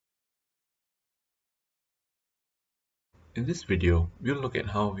In this video, we'll look at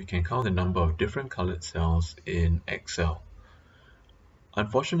how we can count the number of different colored cells in Excel.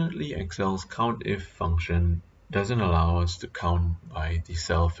 Unfortunately, Excel's COUNTIF function doesn't allow us to count by the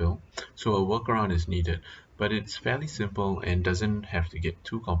cell fill, so a workaround is needed, but it's fairly simple and doesn't have to get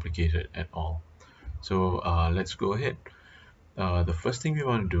too complicated at all. So let's go ahead. The first thing we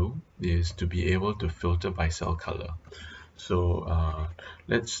want to do is to be able to filter by cell color. So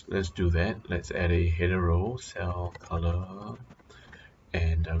let's do that. Let's add a header row, cell color,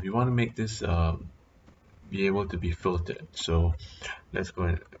 and we want to make this be able to be filtered. So let's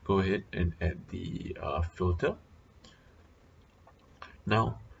go ahead and add the filter.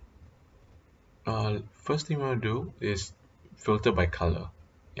 Now, first thing we want to do is filter by color,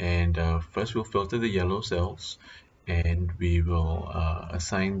 and first we'll filter the yellow cells, and we will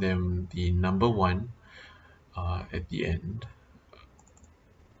assign them the number 1 at the end.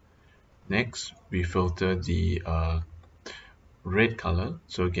 Next, we filter the red color.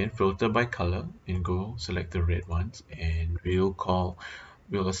 So again, filter by color and go select the red ones, and we'll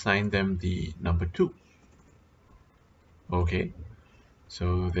assign them the number 2. Okay,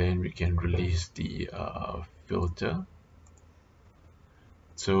 so then we can release the filter.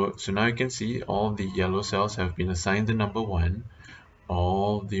 So now you can see all the yellow cells have been assigned the number 1,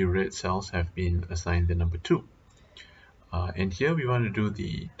 all the red cells have been assigned the number 2. And here we want to do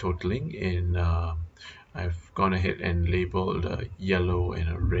the totaling in I've gone ahead and labeled a yellow and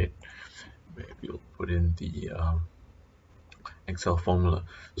a red, where we'll put in the Excel formula.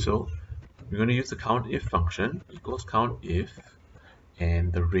 So we're going to use the COUNTIF function, equals COUNTIF,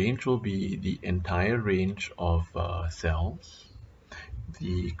 and the range will be the entire range of cells.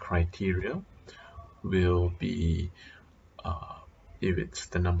 The criteria will be if it's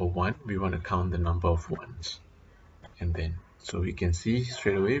the number 1, we want to count the number of ones. And then, so we can see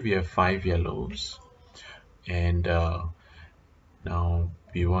straight away we have 5 yellows, and now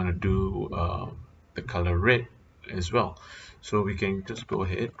we want to do the color red as well. So we can just go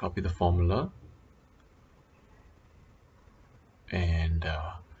ahead, copy the formula, and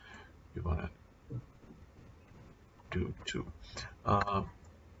we want to do 2.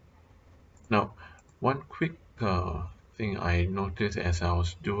 Now, one quick thing I noticed as I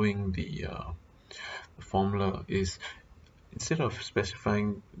was doing the formula is, instead of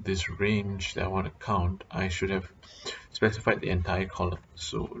specifying this range that I want to count, I should have specified the entire column.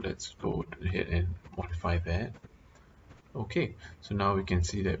 So let's go ahead and modify that. Okay, so now we can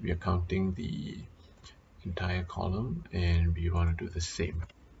see that we are counting the entire column, and we want to do the same.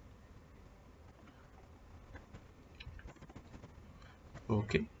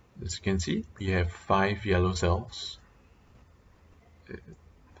 Okay, as you can see, we have 5 yellow cells.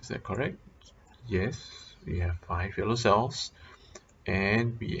 Is that correct? Yes, we have 5 yellow cells,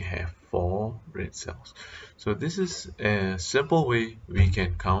 and we have 4 red cells. So this is a simple way we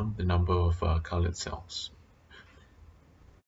can count the number of colored cells.